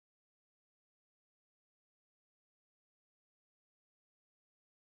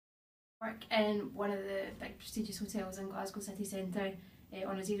Work in one of the big prestigious hotels in Glasgow city centre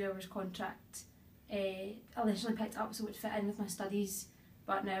on a 0 hours contract. I initially picked up so it would fit in with my studies,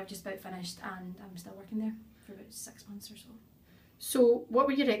 but now I've just about finished and I'm still working there for about 6 months or so. So what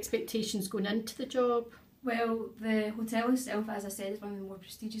were your expectations going into the job? Well, the hotel itself, as I said, is one of the more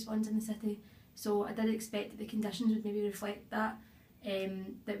prestigious ones in the city, so I did expect that the conditions would maybe reflect that,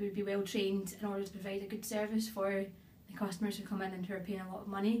 that we'd be well trained in order to provide a good service for the customers who come in and who are paying a lot of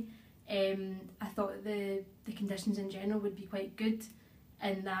money. I thought that the conditions in general would be quite good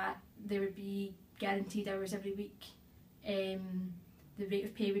in that there would be guaranteed hours every week, the rate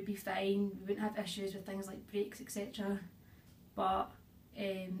of pay would be fine, we wouldn't have issues with things like breaks, etc. But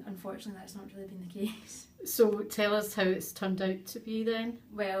unfortunately that's not really been the case. So tell us how it's turned out to be then.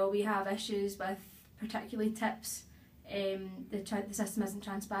 Well, we have issues with particularly tips. The system isn't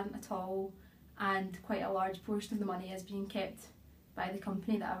transparent at all, and quite a large portion of the money is being kept by the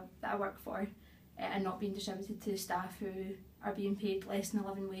company that I work for and not being distributed to staff who are being paid less than a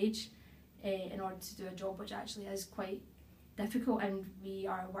living wage in order to do a job which actually is quite difficult, and we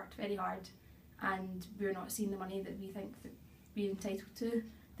are worked very hard and we're not seeing the money that we think that we're entitled to,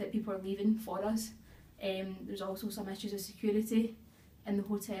 that people are leaving for us. There's also some issues with security in the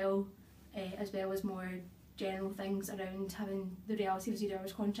hotel, as well as more general things around having the reality of 0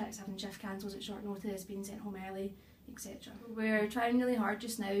 hours contracts, having shift cancels at short notice, being sent home early, etc. We're trying really hard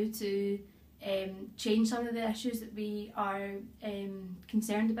just now to change some of the issues that we are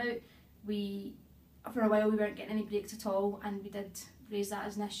concerned about. For a while we weren't getting any breaks at all, and we did raise that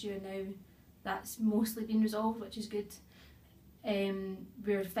as an issue, and now that's mostly been resolved, which is good.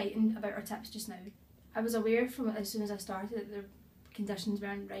 We're fighting about our tips just now. I was aware from as soon as I started that the conditions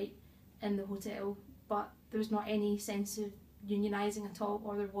weren't right in the hotel, but there was not any sense of unionising at all,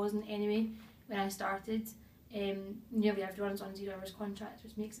 or there wasn't anyway when I started. Nearly everyone's on 0 hours contracts,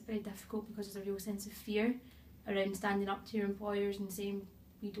 which makes it very difficult because there's a real sense of fear around standing up to your employers and saying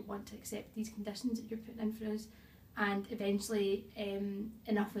we don't want to accept these conditions that you're putting in for us. And eventually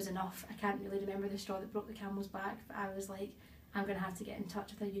enough was enough. I can't really remember the straw that broke the camel's back, but I was like, I'm going to have to get in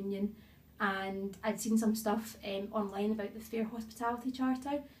touch with a union. And I'd seen some stuff online about the Fair Hospitality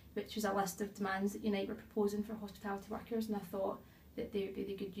Charter, which was a list of demands that Unite were proposing for hospitality workers, and I thought that they would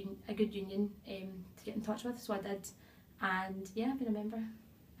be a good union to get in touch with, so I did, and yeah, I've been a member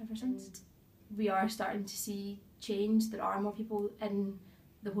ever since. We are starting to see change. There are more people in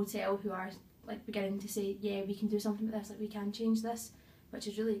the hotel who are like beginning to say, yeah, we can do something with this, like we can change this, which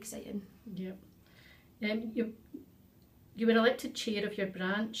is really exciting. Yeah. You were elected chair of your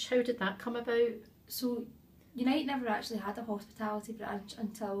branch. How did that come about? So Unite never actually had a hospitality branch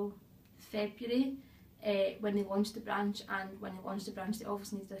until February when they launched the branch, and when they launched the branch they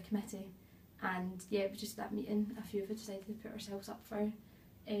obviously needed a committee, and yeah, it was just that meeting a few of us decided to put ourselves up for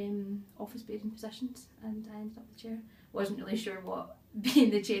office bearing positions, and I ended up the chair. Wasn't really sure what being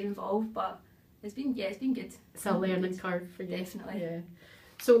the chair involved, but it's been good. It's a learning curve for you. Definitely. Yeah.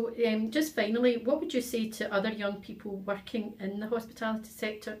 So just finally, what would you say to other young people working in the hospitality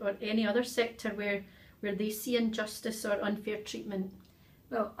sector or any other sector where they see injustice or unfair treatment?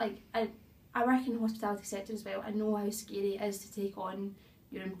 Well, like I work in the hospitality sector as well. I know how scary it is to take on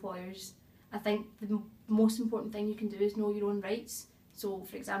your employers. I think the most important thing you can do is know your own rights. So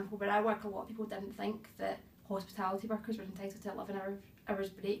for example, where I work, a lot of people didn't think that hospitality workers were entitled to 11 hours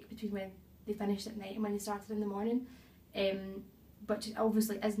break between when they finished at night and when they started in the morning, but it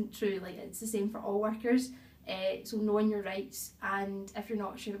obviously isn't true. Like, it's the same for all workers. So knowing your rights, and if you're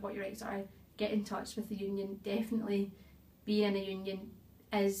not sure what your rights are, get in touch with the union. Definitely being in a union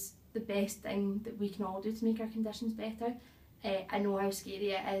is the best thing that we can all do to make our conditions better. I know how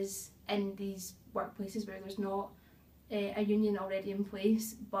scary it is in these workplaces where there's not a union already in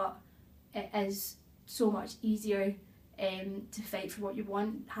place, but it is so much easier to fight for what you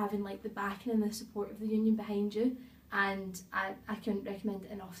want, having like the backing and the support of the union behind you, and I couldn't recommend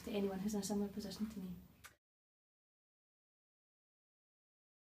it enough to anyone who's in a similar position to me.